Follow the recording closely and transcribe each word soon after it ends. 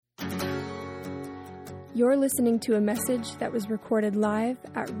You're listening to a message that was recorded live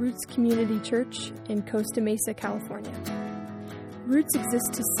at Roots Community Church in Costa Mesa, California. Roots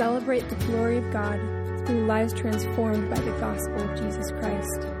exists to celebrate the glory of God through lives transformed by the gospel of Jesus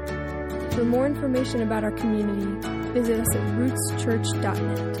Christ. For more information about our community, visit us at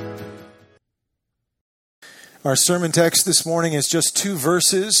rootschurch.net. Our sermon text this morning is just 2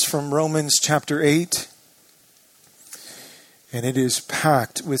 verses from Romans chapter 8. And it is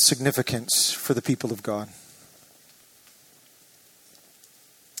packed with significance for the people of God.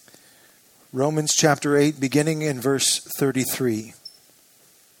 Romans chapter 8, beginning in verse 33.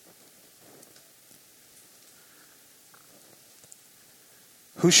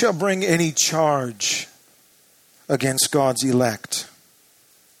 Who shall bring any charge against God's elect?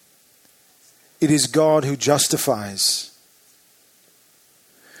 It is God who justifies.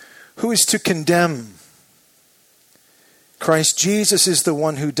 Who is to condemn? Christ Jesus is the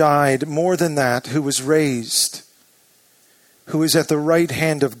one who died, more than that, who was raised, who is at the right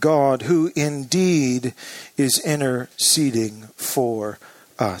hand of God, who indeed is interceding for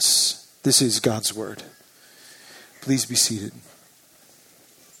us. This is God's word. Please be seated.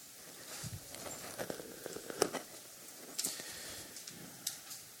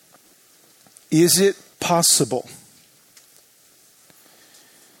 Is it possible?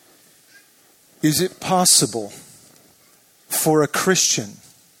 Is it possible for a Christian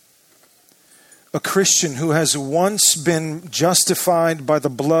who has once been justified by the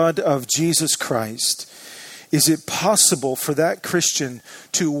blood of Jesus Christ, is it possible for that Christian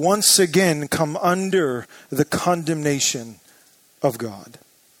to once again come under the condemnation of God?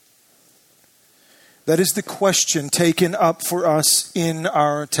 That is the question taken up for us in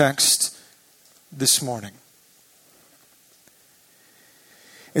our text this morning.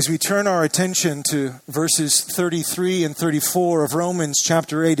 As we turn our attention to verses 33 and 34 of Romans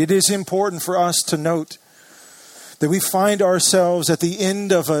chapter 8, it is important for us to note that we find ourselves at the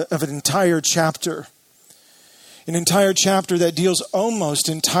end of an entire chapter. An entire chapter that deals almost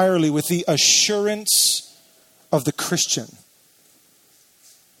entirely with the assurance of the Christian.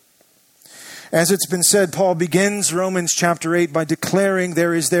 As it's been said, Paul begins Romans chapter 8 by declaring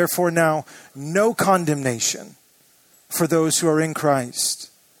there is therefore now no condemnation for those who are in Christ.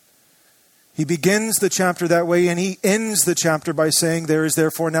 He begins the chapter that way, and he ends the chapter by saying there is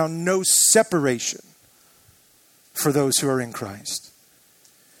therefore now no separation for those who are in Christ.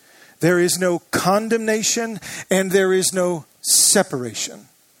 There is no condemnation and there is no separation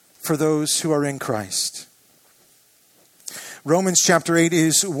for those who are in Christ. Romans chapter 8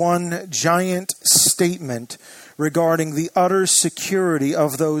 is one giant statement regarding the utter security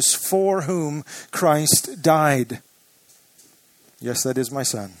of those for whom Christ died. Yes, that is my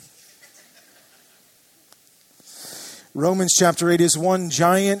son. Romans chapter 8 is one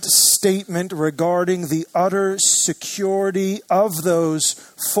giant statement regarding the utter security of those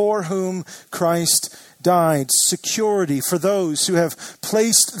for whom Christ died. Security for those who have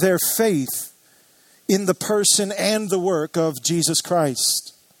placed their faith in the person and the work of Jesus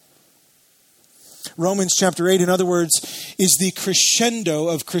Christ. Romans chapter 8, in other words, is the crescendo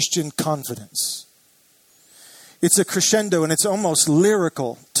of Christian confidence. It's a crescendo, and it's almost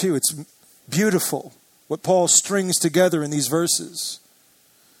lyrical too. It's beautiful what Paul strings together in these verses.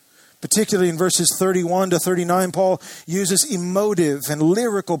 Particularly in verses 31 to 39, Paul uses emotive and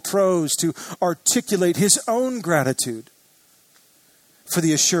lyrical prose to articulate his own gratitude for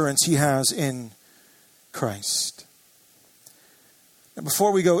the assurance he has in Christ. And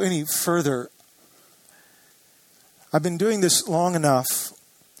before we go any further, I've been doing this long enough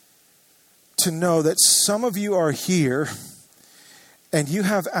to know that some of you are here and you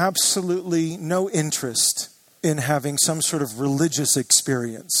have absolutely no interest in having some sort of religious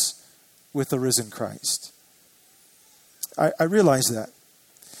experience with the risen Christ. I realize that.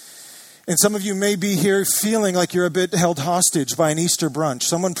 And some of you may be here feeling like you're a bit held hostage by an Easter brunch.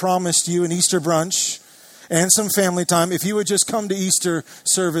 Someone promised you an Easter brunch and some family time if you would just come to Easter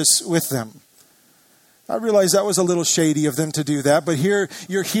service with them. I realize that was a little shady of them to do that, but here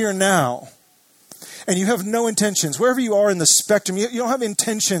you're here now. And you have no intentions, wherever you are in the spectrum, you don't have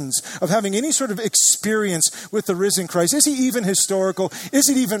intentions of having any sort of experience with the risen Christ. Is he even historical? Is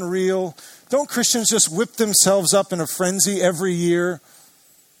it even real? Don't Christians just whip themselves up in a frenzy every year?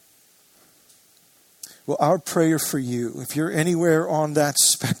 Well, our prayer for you, if you're anywhere on that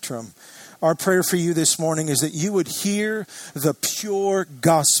spectrum, our prayer for you this morning is that you would hear the pure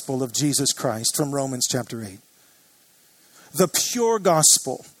gospel of Jesus Christ from Romans chapter 8. The pure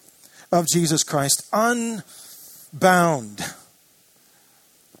gospel of Jesus Christ, unbound,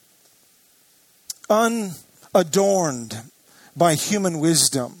 unadorned by human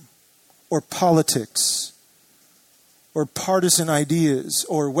wisdom, or politics or partisan ideas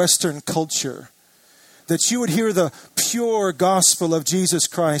or Western culture. That you would hear the pure gospel of Jesus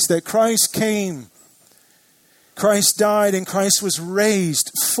Christ, that Christ came, Christ died, and Christ was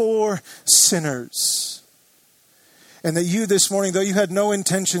raised for sinners. And that you this morning, though you had no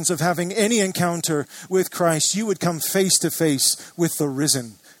intentions of having any encounter with Christ, you would come face to face with the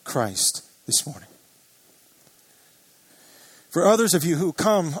risen Christ this morning. For others of you who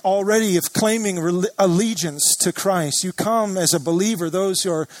come already of claiming allegiance to Christ, you come as a believer, those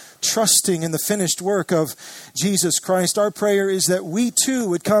who are trusting in the finished work of Jesus Christ. Our prayer is that we too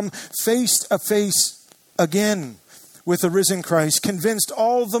would come face to face again with the risen Christ, convinced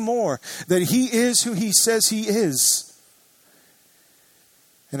all the more that He is who He says He is.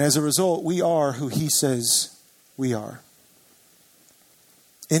 And as a result, we are who He says we are.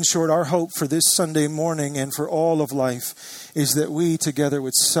 In short, our hope for this Sunday morning and for all of life is that we together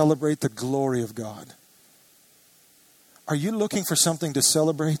would celebrate the glory of God. Are you looking for something to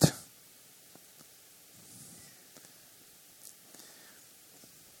celebrate?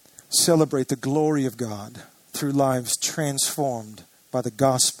 Celebrate the glory of God through lives transformed by the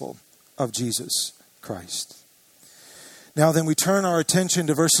gospel of Jesus Christ. Now then, we turn our attention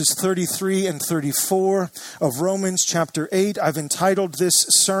to verses 33 and 34 of Romans chapter 8. I've entitled this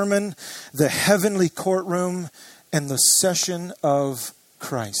sermon, The Heavenly Courtroom and the Session of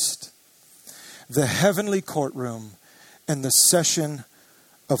Christ. The Heavenly Courtroom and the Session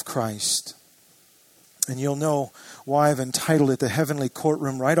of Christ. And you'll know why I've entitled it The Heavenly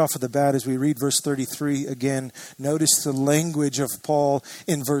Courtroom right off of the bat as we read verse 33 again. Notice the language of Paul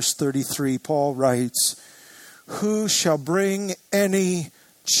in verse 33. Paul writes, "Who shall bring any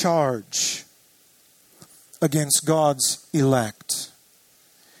charge against God's elect?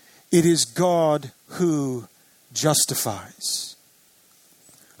 It is God who justifies."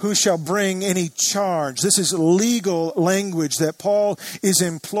 Who shall bring any charge? This is legal language that Paul is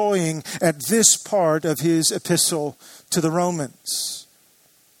employing at this part of his epistle to the Romans.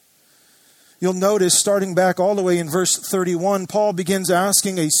 You'll notice, starting back all the way in verse 31, Paul begins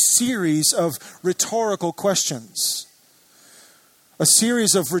asking a series of rhetorical questions. A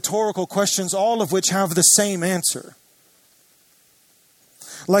series of rhetorical questions, all of which have the same answer.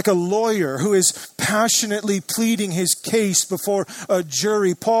 Like a lawyer who is passionately pleading his case before a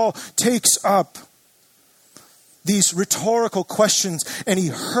jury, Paul takes up these rhetorical questions and he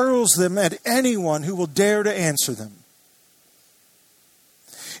hurls them at anyone who will dare to answer them.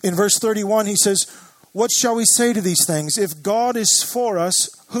 In verse 31, he says, "What shall we say to these things? If God is for us,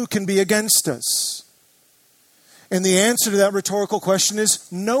 who can be against us?" And the answer to that rhetorical question is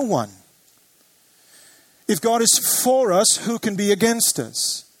no one. If God is for us, who can be against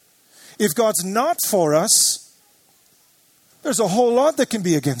us? If God's not for us, there's a whole lot that can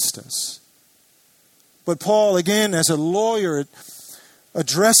be against us. But Paul, again, as a lawyer,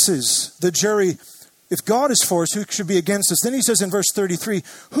 addresses the jury. If God is for us, who should be against us? Then he says in verse 33,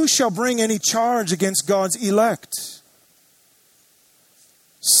 "Who shall bring any charge against God's elect?"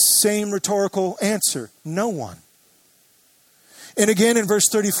 Same rhetorical answer, no one. And again in verse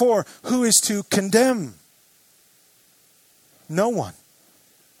 34, "Who is to condemn?" No one.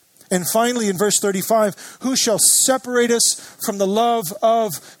 And finally in verse 35, "Who shall separate us from the love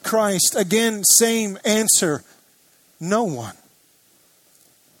of Christ?" Again, same answer, no one.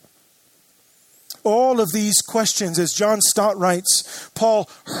 All of these questions, as John Stott writes, Paul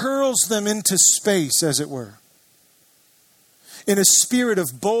hurls them into space, as it were, in a spirit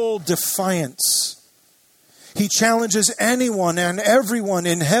of bold defiance. He challenges anyone and everyone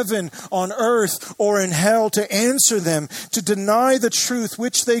in heaven, on earth, or in hell to answer them, to deny the truth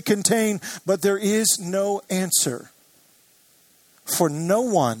which they contain, but there is no answer. For no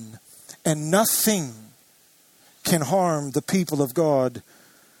one and nothing can harm the people of God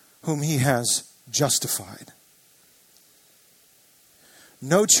whom He has justified.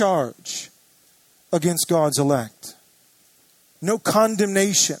 No charge against God's elect. No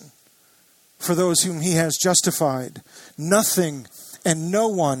condemnation for those whom He has justified. Nothing and no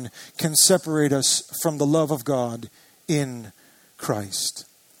one can separate us from the love of God in Christ.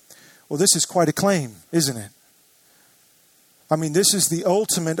 Well, this is quite a claim, isn't it? I mean, this is the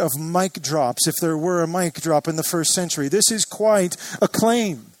ultimate of mic drops, if there were a mic drop in the first century. This is quite a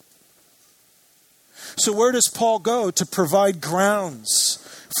claim. So where does Paul go to provide grounds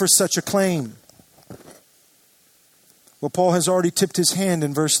for such a claim? Well, Paul has already tipped his hand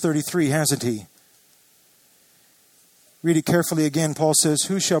in verse 33, hasn't he? Read it carefully again. Paul says,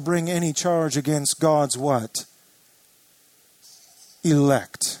 "Who shall bring any charge against God's" what?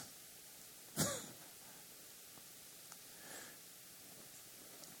 Elect.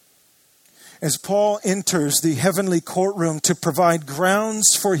 as Paul enters the heavenly courtroom to provide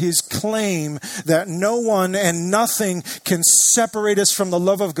grounds for his claim that no one and nothing can separate us from the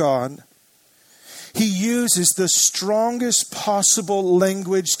love of God, he uses the strongest possible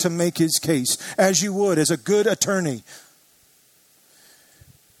language to make his case, as you would as a good attorney.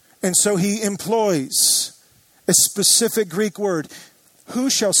 And so he employs a specific Greek word. Who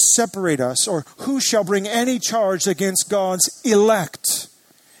shall separate us, or who shall bring any charge against God's elect?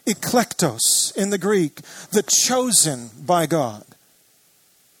 Eklektos in the Greek, the chosen by God.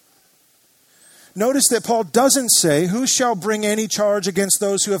 Notice that Paul doesn't say, who shall bring any charge against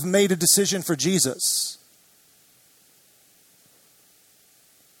those who have made a decision for Jesus?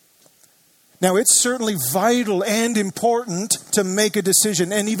 Now, it's certainly vital and important to make a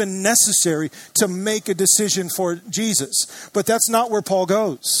decision, and even necessary to make a decision for Jesus. But that's not where Paul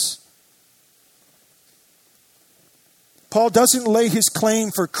goes. Paul doesn't lay his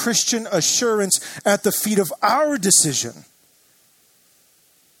claim for Christian assurance at the feet of our decision.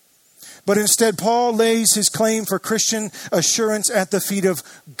 But instead, Paul lays his claim for Christian assurance at the feet of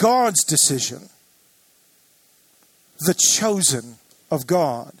God's decision. The chosen of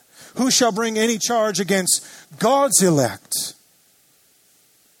God. Who shall bring any charge against God's elect?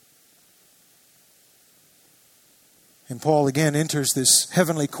 And Paul again enters this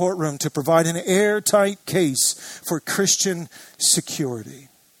heavenly courtroom to provide an airtight case for Christian security.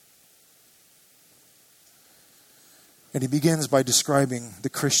 And he begins by describing the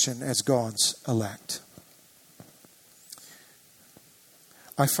Christian as God's elect.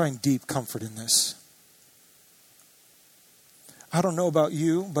 I find deep comfort in this. I don't know about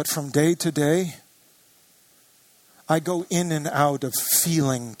you, but from day to day, I go in and out of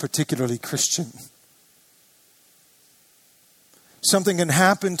feeling particularly Christian. Something can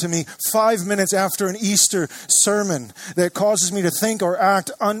happen to me 5 minutes after an Easter sermon that causes me to think or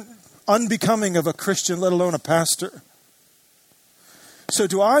act unbecoming of a Christian, let alone a pastor. So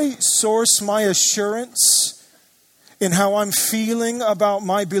do I source my assurance in how I'm feeling about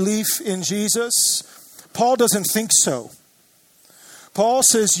my belief in Jesus? Paul doesn't think so. Paul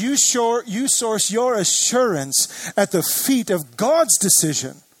says you source your assurance at the feet of God's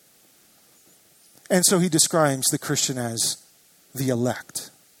decision. And so he describes the Christian as the elect,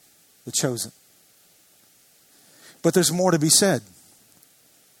 the chosen. But there's more to be said.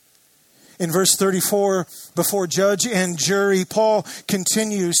 In verse 34, before judge and jury, Paul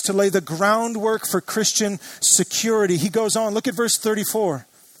continues to lay the groundwork for Christian security. He goes on, look at verse 34.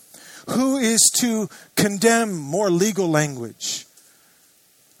 Who is to condemn, more legal language?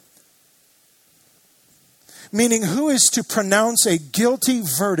 Meaning, who is to pronounce a guilty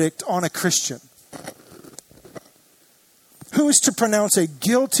verdict on a Christian? Who is to pronounce a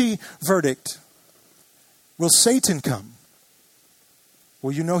guilty verdict? Will Satan come?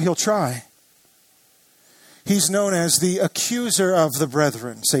 Well, you know he'll try. He's known as the accuser of the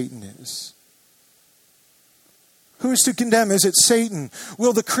brethren, Satan is. Who is to condemn? Is it Satan?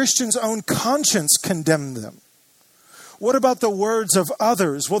 Will the Christian's own conscience condemn them? What about the words of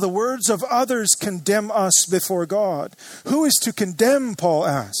others? Will the words of others condemn us before God? Who is to condemn, Paul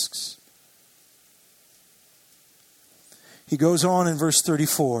asks. He goes on in verse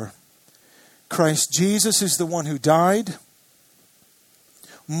 34. Christ Jesus is the one who died.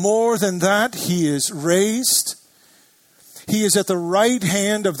 More than that, he is raised. He is at the right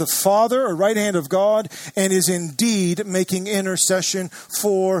hand of the Father, or right hand of God, and is indeed making intercession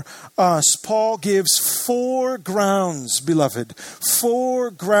for us. Paul gives 4 grounds, beloved,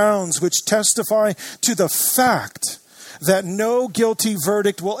 4 grounds which testify to the fact that no guilty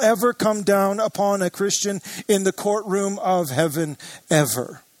verdict will ever come down upon a Christian in the courtroom of heaven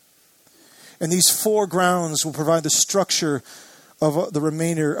ever. And these 4 grounds will provide the structure of the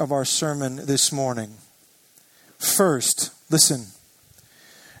remainder of our sermon this morning. First, listen,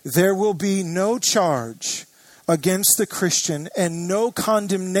 there will be no charge against the Christian and no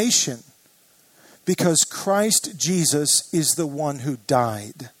condemnation because Christ Jesus is the one who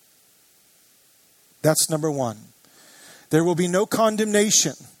died. That's number 1. There will be no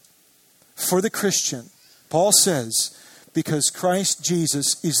condemnation for the Christian, Paul says, because Christ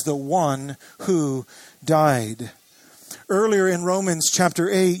Jesus is the one who died. Earlier in Romans chapter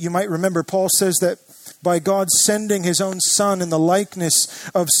 8, you might remember Paul says that by God sending his own Son in the likeness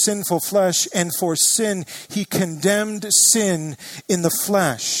of sinful flesh, and for sin, he condemned sin in the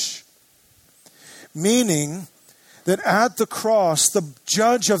flesh. Meaning that at the cross, the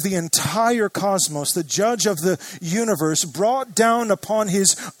judge of the entire cosmos, the judge of the universe, brought down upon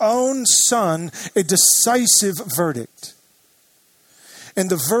his own Son a decisive verdict. And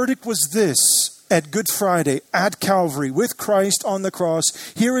the verdict was this: at Good Friday, at Calvary, with Christ on the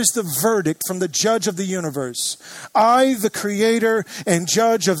cross, here is the verdict from the judge of the universe. I, the creator and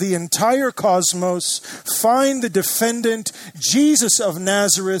judge of the entire cosmos, find the defendant, Jesus of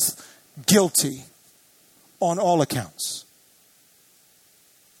Nazareth, guilty on all accounts.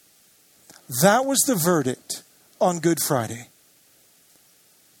 That was the verdict on Good Friday.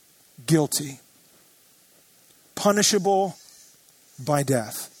 Guilty. Punishable by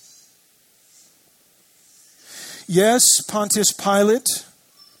death. Yes, Pontius Pilate,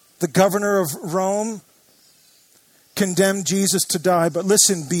 the governor of Rome, condemned Jesus to die. But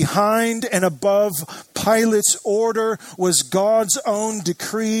listen, behind and above Pilate's order was God's own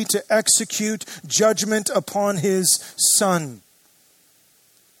decree to execute judgment upon his Son.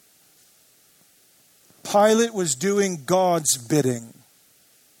 Pilate was doing God's bidding.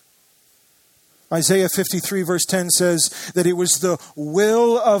 Isaiah 53 verse 10 says that it was the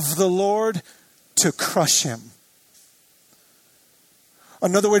will of the Lord to crush him.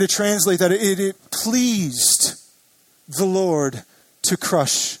 Another way to translate that, it pleased the Lord to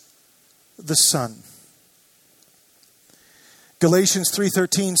crush the Son. Galatians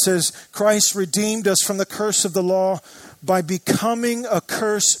 3:13 says, Christ redeemed us from the curse of the law by becoming a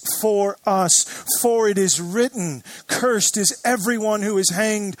curse for us. For it is written, cursed is everyone who is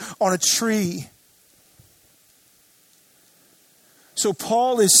hanged on a tree. So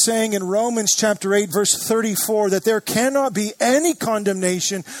Paul is saying in Romans chapter 8, verse 34, that there cannot be any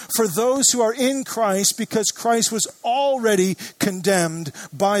condemnation for those who are in Christ because Christ was already condemned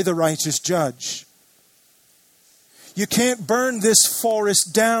by the righteous judge. You can't burn this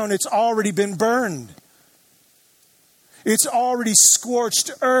forest down. It's already been burned. It's already scorched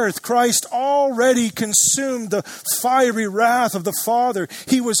earth. Christ already consumed the fiery wrath of the Father.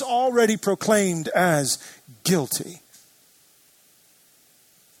 He was already proclaimed as guilty.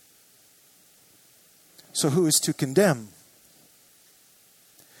 So who is to condemn?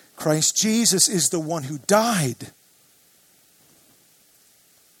 Christ Jesus is the one who died.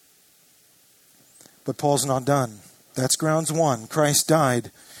 But Paul's not done. That's grounds one. Christ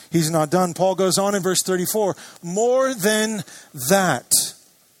died. He's not done. Paul goes on in verse 34. More than that,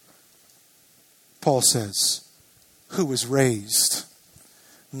 Paul says, who was raised.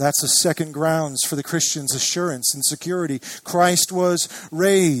 And that's the second grounds for the Christian's assurance and security. Christ was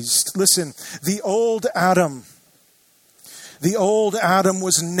raised. Listen, the old Adam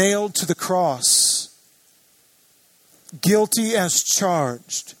was nailed to the cross, guilty as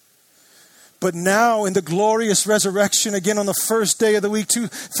charged. But now in the glorious resurrection, again on the first day of the week,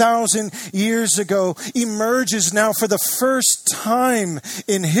 2,000 years ago, emerges now for the first time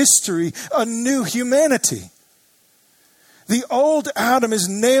in history, a new humanity. The old Adam is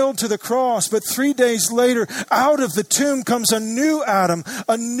nailed to the cross, but 3 days later, out of the tomb comes a new Adam,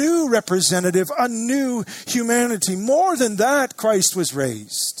 a new representative, a new humanity. More than that, Christ was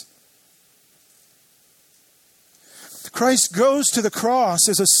raised. Christ goes to the cross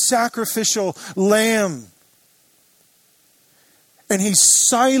as a sacrificial lamb. And he's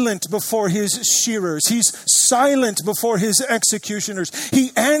silent before his shearers. He's silent before his executioners.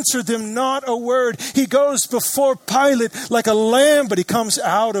 He answered them not a word. He goes before Pilate like a lamb, but he comes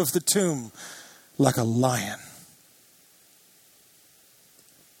out of the tomb like a lion.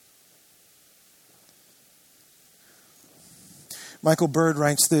 Michael Bird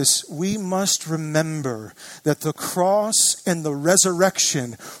writes this: we must remember that the cross and the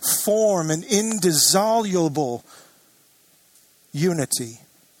resurrection form an indissoluble unity.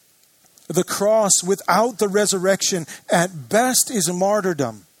 The cross without the resurrection at best is a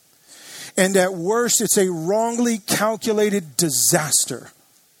martyrdom. And at worst it's a wrongly calculated disaster.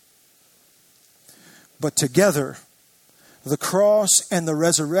 But together, the cross and the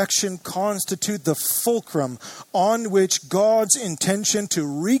resurrection constitute the fulcrum on which God's intention to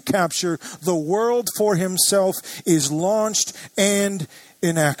recapture the world for himself is launched and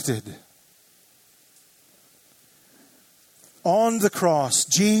enacted. On the cross,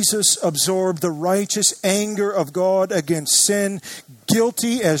 Jesus absorbed the righteous anger of God against sin,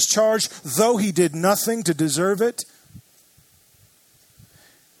 guilty as charged, though he did nothing to deserve it.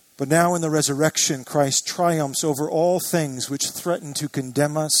 But now in the resurrection, Christ triumphs over all things which threaten to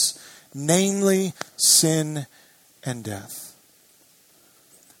condemn us, namely sin and death.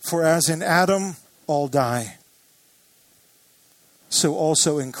 For as in Adam all die, so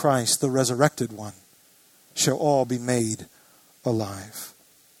also in Christ, the resurrected one, shall all be made alive.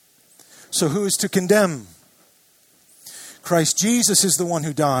 So who is to condemn? Christ Jesus is the one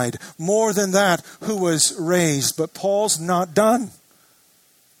who died. More than that, who was raised. But Paul's not done.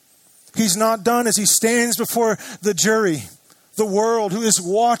 He's not done as he stands before the jury. the world, who is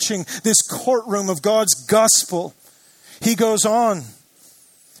watching this courtroom of God's gospel. He goes on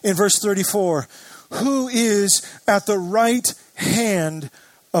in verse 34, who is at the right hand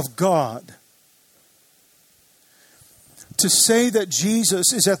of God. To say that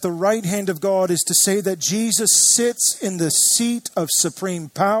Jesus is at the right hand of God is to say that Jesus sits in the seat of supreme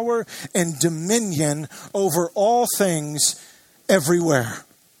power and dominion over all things everywhere.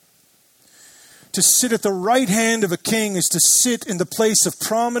 To sit at the right hand of a king is to sit in the place of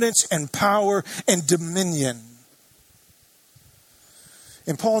prominence and power and dominion.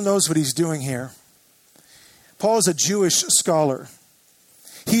 And Paul knows what he's doing here. Paul is a Jewish scholar.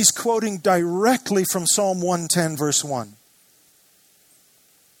 He's quoting directly from Psalm 110, verse 1.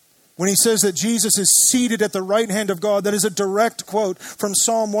 When he says that Jesus is seated at the right hand of God, that is a direct quote from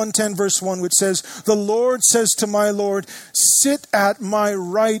Psalm 110, verse 1, which says, the Lord says to my Lord, sit at my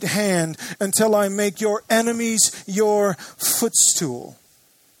right hand until I make your enemies your footstool.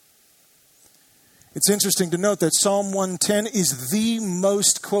 It's interesting to note that Psalm 110 is the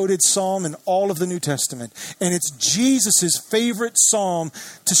most quoted psalm in all of the New Testament. And it's Jesus' favorite psalm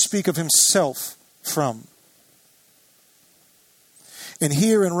to speak of himself from. And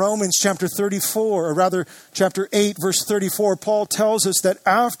here in Romans chapter 34, or rather chapter 8, verse 34, Paul tells us that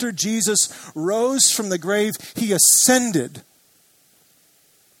after Jesus rose from the grave, he ascended,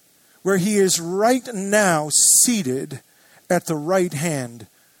 where he is right now seated at the right hand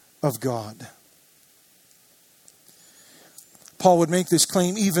of God. Paul would make this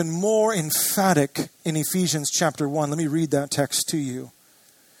claim even more emphatic in Ephesians chapter 1. Let me read that text to you.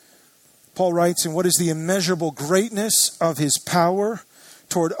 Paul writes, and what is the immeasurable greatness of his power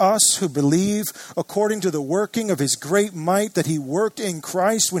toward us who believe, according to the working of his great might that he worked in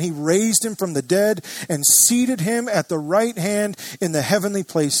Christ when he raised him from the dead and seated him at the right hand in the heavenly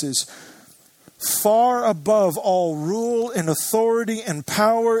places, far above all rule and authority and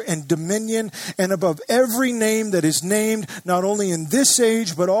power and dominion, and above every name that is named, not only in this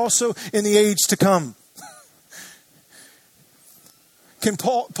age, but also in the age to come.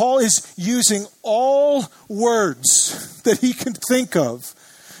 Paul is using all words that he can think of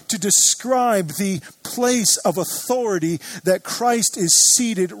to describe the place of authority that Christ is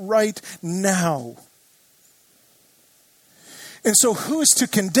seated right now. And so who is to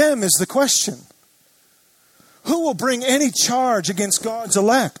condemn is the question. Who will bring any charge against God's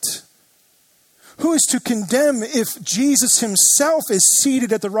elect? Who is to condemn if Jesus himself is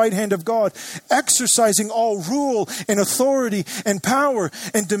seated at the right hand of God, exercising all rule and authority and power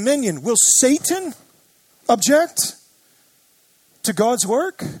and dominion? Will Satan object to God's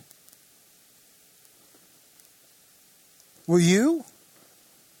work? Will you?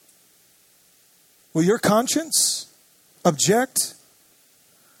 Will your conscience object?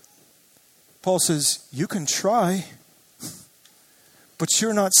 Paul says, you can try, but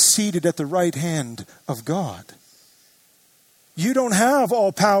you're not seated at the right hand of God. You don't have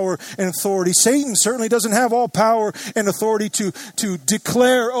all power and authority. Satan certainly doesn't have all power and authority to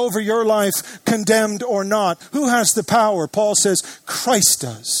declare over your life, condemned or not. Who has the power? Paul says, Christ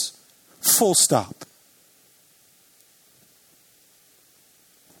does. Full stop.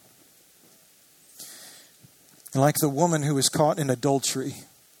 And like the woman who was caught in adultery.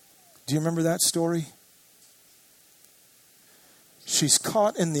 Do you remember that story? She's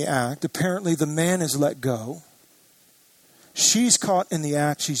caught in the act. Apparently the man is let go. She's caught in the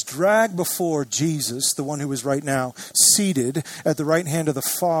act. She's dragged before Jesus, the one who is right now seated at the right hand of the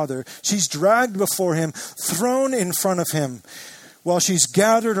Father. She's dragged before him, thrown in front of him, while she's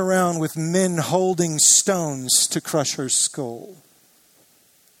gathered around with men holding stones to crush her skull.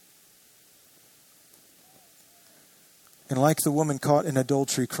 And like the woman caught in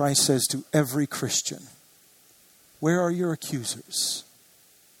adultery, Christ says to every Christian, where are your accusers?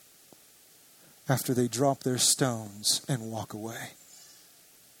 After they drop their stones and walk away.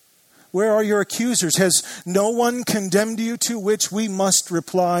 Where are your accusers? Has no one condemned you? To which we must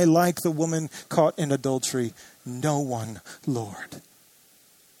reply, like the woman caught in adultery, no one, Lord.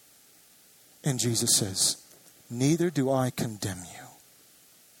 And Jesus says, neither do I condemn you.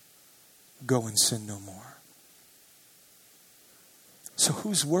 Go and sin no more. So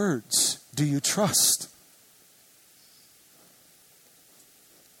whose words do you trust?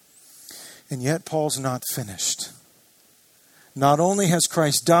 And yet Paul's not finished. Not only has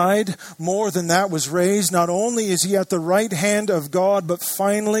Christ died, more than that was raised. Not only is he at the right hand of God, but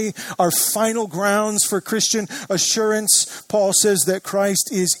finally, our final grounds for Christian assurance, Paul says that Christ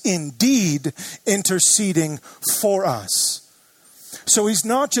is indeed interceding for us. So he's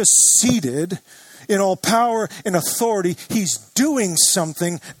not just seated in all power and authority, he's doing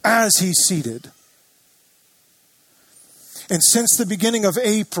something as he's seated. And since the beginning of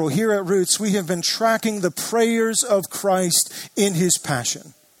April here at Roots, we have been tracking the prayers of Christ in his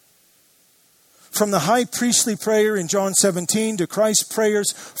passion. From the high priestly prayer in John 17 to Christ's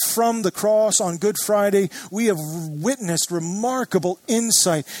prayers from the cross on Good Friday, we have witnessed remarkable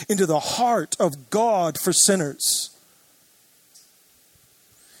insight into the heart of God for sinners.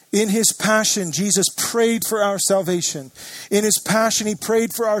 In his passion, Jesus prayed for our salvation. In his passion, he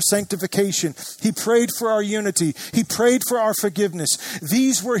prayed for our sanctification. He prayed for our unity. He prayed for our forgiveness.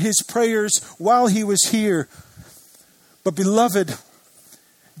 These were his prayers while he was here. But beloved,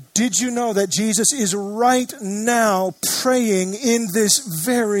 did you know that Jesus is right now praying in this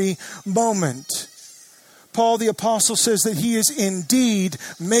very moment? Paul the Apostle says that he is indeed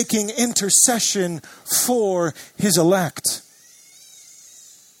making intercession for his elect.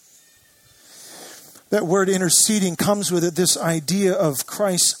 That word interceding comes with it this idea of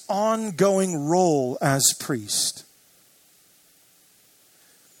Christ's ongoing role as priest,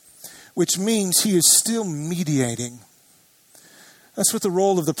 which means he is still mediating. That's what the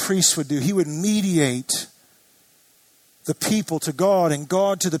role of the priest would do. He would mediate the people to God and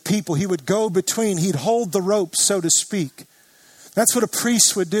God to the people. He would go between. He'd hold the rope, so to speak. That's what a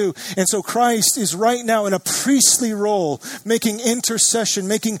priest would do. And so Christ is right now in a priestly role, making intercession,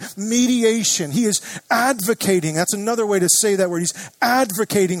 making mediation. He is advocating. That's another way to say that word. He's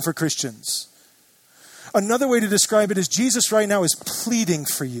advocating for Christians. Another way to describe it is Jesus right now is pleading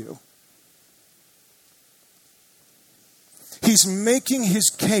for you. He's making his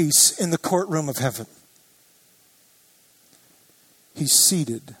case in the courtroom of heaven. He's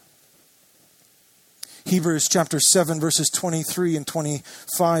seated. Hebrews chapter 7 verses 23 and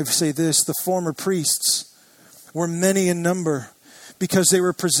 25 say this: the former priests were many in number because they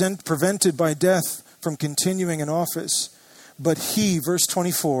were prevented by death from continuing in office. But he, verse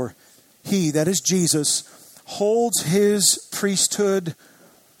 24, he, that is Jesus, holds his priesthood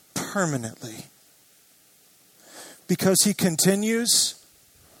permanently because he continues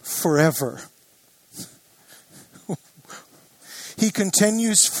forever. He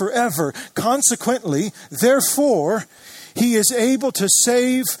continues forever. Consequently, therefore, he is able to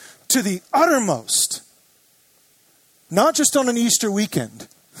save to the uttermost. Not just on an Easter weekend.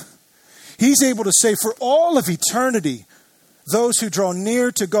 He's able to save for all of eternity those who draw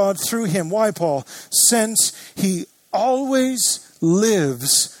near to God through him. Why, Paul? Since he always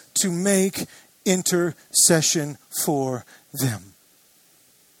lives to make intercession for them.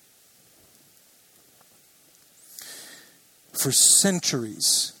 For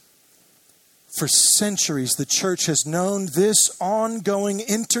centuries, the church has known this ongoing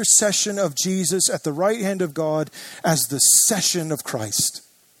intercession of Jesus at the right hand of God as the session of Christ.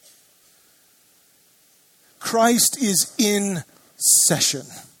 Christ is in session.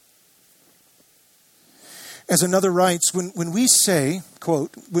 As another writes, when we say,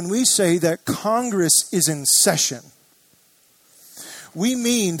 quote, when we say that Congress is in session, we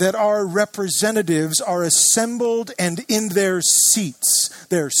mean that our representatives are assembled and in their seats.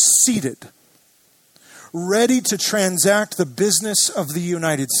 They're seated, ready to transact the business of the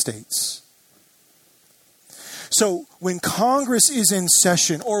United States. So when Congress is in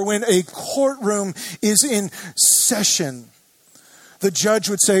session, or when a courtroom is in session, the judge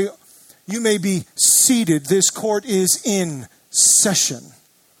would say, you may be seated. This court is in session.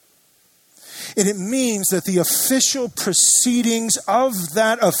 And it means that the official proceedings of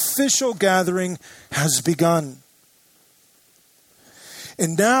that official gathering has begun.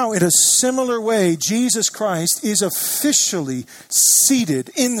 And now, in a similar way, Jesus Christ is officially seated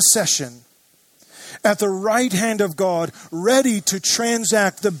in session at the right hand of God, ready to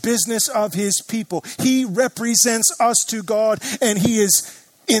transact the business of his people. He represents us to God, and he is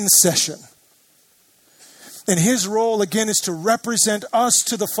in session. And his role, again, is to represent us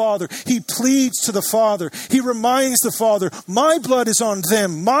to the Father. He pleads to the Father. He reminds the Father, my blood is on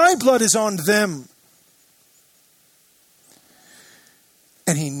them. My blood is on them.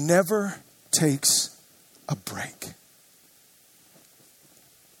 And he never takes a break.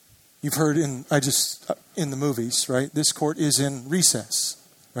 You've heard in the movies, right? This court is in recess,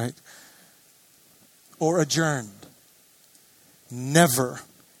 right? Or adjourned. Never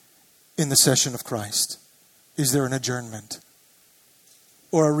in the session of Christ is there an adjournment,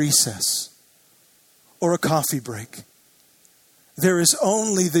 or a recess, or a coffee break. There is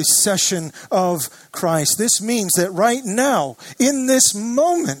only the session of Christ. This means that right now, in this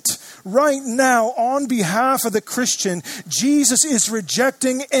moment, right now, on behalf of the Christian, Jesus is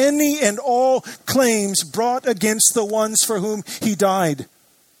rejecting any and all claims brought against the ones for whom he died.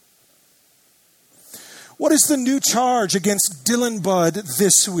 What is the new charge against Dylan Budd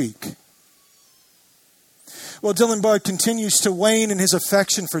this week? Well, Dylan Budd continues to wane in his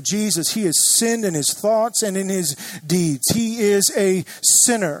affection for Jesus. He has sinned in his thoughts and in his deeds. He is a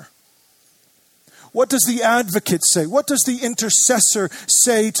sinner. What does the advocate say? What does the intercessor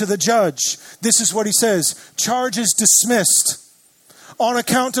say to the judge? This is what he says: charges dismissed on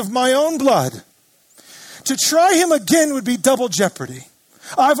account of my own blood. To try him again would be double jeopardy.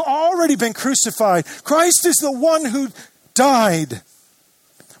 I've already been crucified. Christ is the one who died.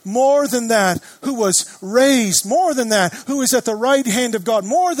 More than that, who was raised. More than that, who is at the right hand of God.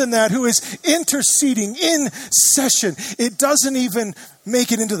 More than that, who is interceding in session. It doesn't even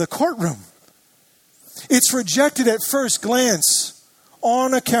make it into the courtroom. It's rejected at first glance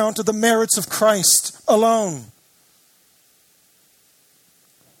on account of the merits of Christ alone.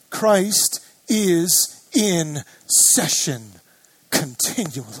 Christ is in session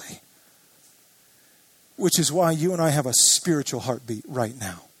continually. Which is why you and I have a spiritual heartbeat right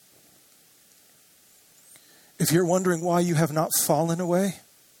now. If you're wondering why you have not fallen away,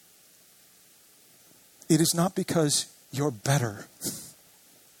 it is not because you're better.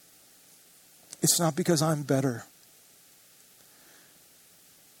 It's not because I'm better.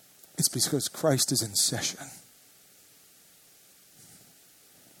 It's because Christ is in session.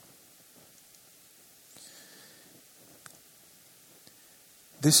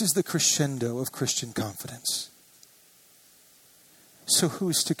 This is the crescendo of Christian confidence. So who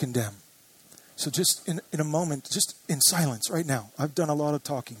is to condemn? So just in a moment, just in silence right now. I've done a lot of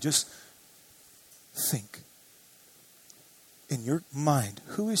talking. Just think. In your mind,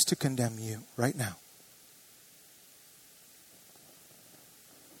 who is to condemn you right now?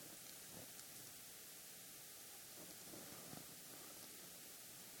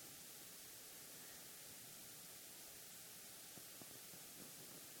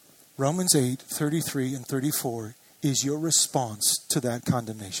 Romans 8:33 and 34 is your response to that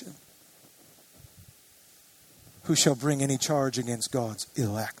condemnation. Who shall bring any charge against God's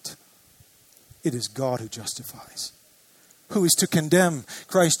elect? It is God who justifies. Who is to condemn?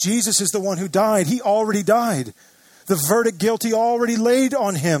 Christ Jesus is the one who died. He already died. The verdict guilty already laid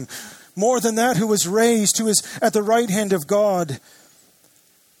on him. More than that, who was raised, who is at the right hand of God,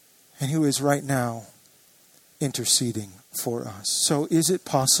 and who is right now interceding for us. So is it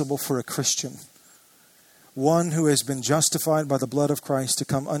possible for a Christian, one who has been justified by the blood of Christ, to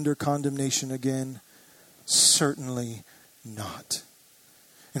come under condemnation again? Certainly not.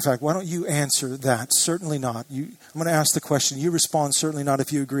 In fact, why don't you answer that? Certainly not. I'm going to ask the question. You respond, certainly not,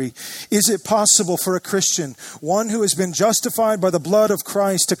 if you agree. Is it possible for a Christian, one who has been justified by the blood of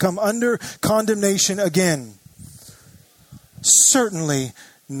Christ, to come under condemnation again? Certainly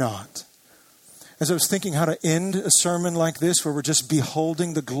not. As I was thinking how to end a sermon like this, where we're just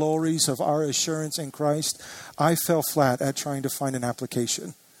beholding the glories of our assurance in Christ, I fell flat at trying to find an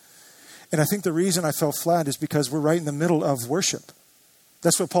application. And I think the reason I fell flat is because we're right in the middle of worship.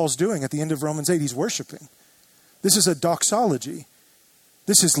 That's what Paul's doing at the end of Romans 8. He's worshiping. This is a doxology.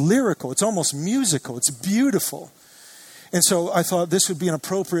 This is lyrical. It's almost musical. It's beautiful. And so I thought this would be an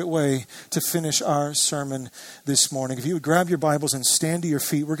appropriate way to finish our sermon this morning. If you would grab your Bibles and stand to your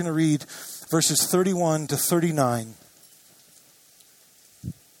feet, we're going to read verses 31 to 39.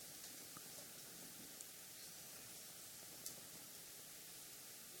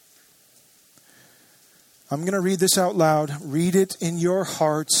 I'm going to read this out loud. Read it in your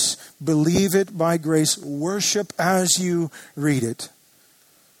hearts. Believe it by grace. Worship as you read it.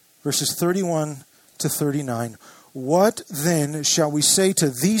 Verses 31 to 39. What then shall we say to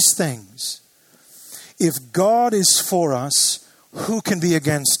these things? If God is for us, who can be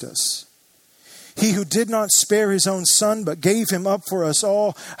against us? He who did not spare his own son, but gave him up for us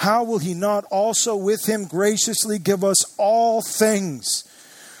all, how will he not also with him graciously give us all things?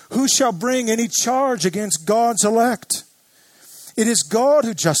 Who shall bring any charge against God's elect? It is God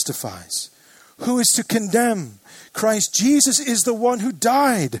who justifies. Who is to condemn? Christ Jesus is the one who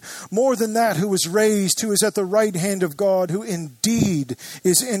died. More than that, who was raised, who is at the right hand of God, who indeed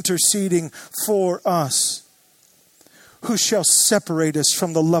is interceding for us. Who shall separate us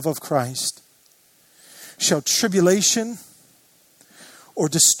from the love of Christ? Shall tribulation or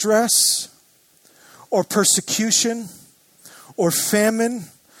distress or persecution or famine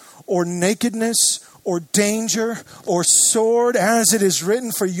or nakedness or danger or sword, as it is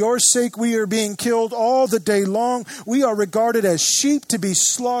written, for your sake we are being killed all the day long. We are regarded as sheep to be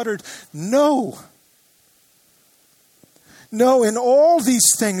slaughtered. No. No, in all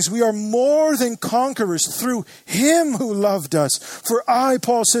these things we are more than conquerors through him who loved us. For I,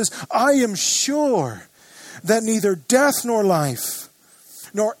 Paul says, I am sure that neither death nor life,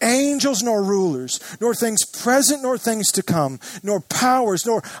 nor angels, nor rulers, nor things present, nor things to come, nor powers,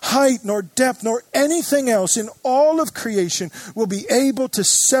 nor height, nor depth, nor anything else in all of creation will be able to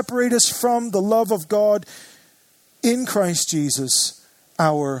separate us from the love of God in Christ Jesus,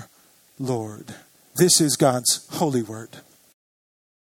 our Lord. This is God's holy word.